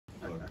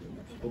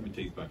put my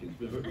teeth back in. It's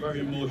been a very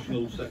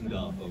emotional second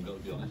half, I've got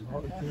to be honest.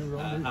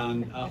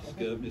 And ask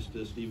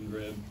Mr. Stephen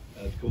Graham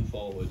to come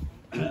forward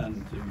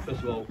and to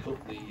first of all cut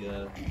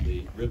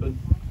the ribbon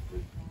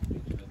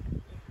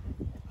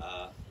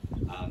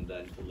and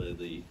then to lay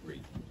the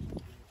wreath.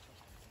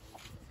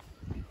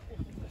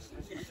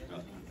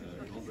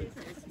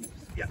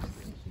 Yeah.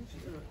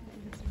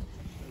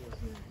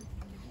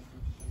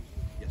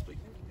 Yes, please.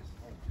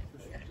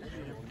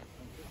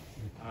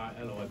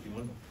 Hello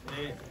everyone.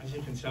 As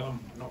you can tell, I'm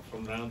not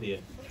from round here.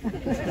 I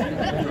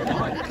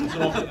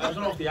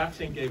don't know if the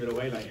accent gave it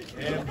away, like.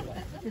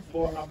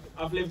 But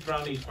I've lived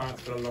around these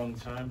parts for a long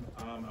time,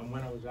 and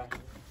when I was asked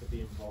to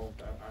be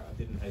involved, I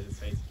didn't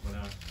hesitate. When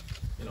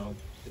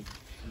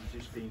it's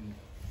just been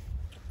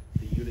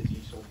the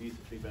eulogy so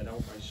beautifully read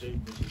out by Sue,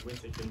 Mrs.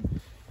 Whitwick,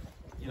 and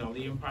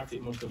the impact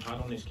it must have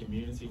had on this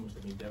community must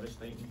have been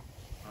devastating.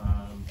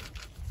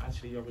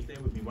 Actually, I was there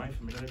with my wife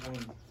a minute ago,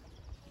 and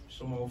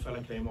some old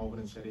fella came over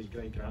and said his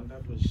great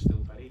granddad was still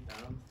buried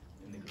down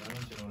in the ground,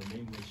 you know what I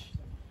mean? Which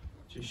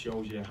just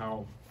shows you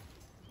how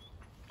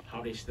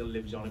this still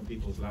lives on in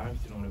people's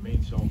lives, you know what I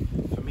mean? So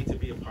for me to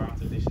be a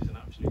part of this is an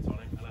absolute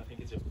honour, and I think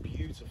it's a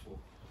beautiful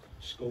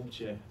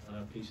sculpture and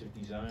a piece of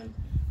design.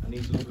 And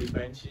these lovely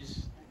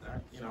benches,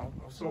 that, I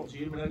was talking to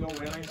you a minute ago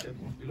when I said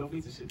it must be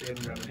lovely to sit there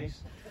and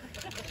reminisce.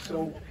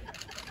 So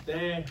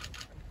their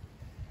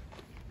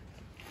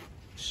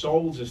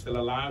souls are still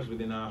alive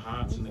within our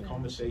hearts, and the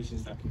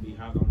conversations that can be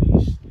had on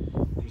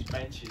these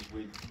benches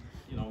with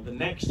the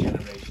next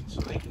generation,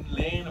 so they can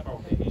learn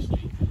about their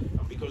history,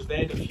 and because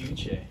they're the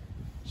future,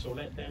 so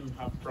let them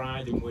have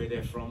pride in where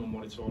they're from and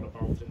what it's all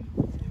about. And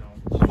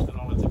it's just an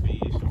honour to be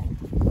here. So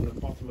from the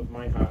bottom of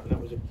my heart, and that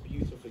was a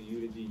beautiful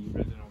eulogy, you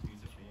read it out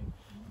beautifully,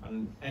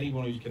 and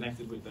anyone who's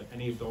connected with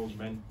any of those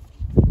men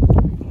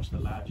lost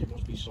their lives, you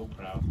must be so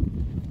proud,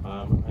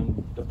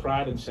 and the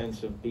pride and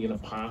sense of being a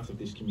part of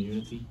this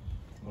community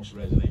must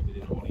resonate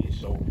within all of you.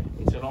 So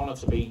it's an honour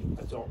to be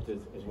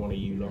adopted as one of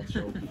you lot,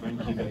 so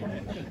thank you very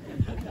much.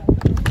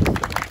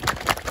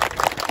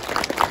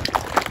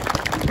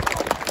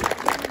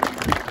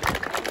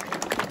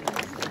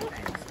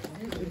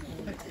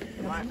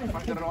 If I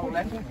get it all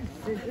left.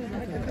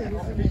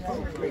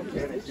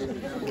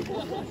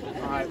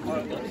 Alright,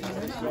 well,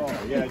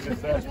 yeah,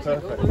 just that's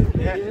perfect.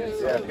 Yeah,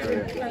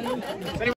 brilliant.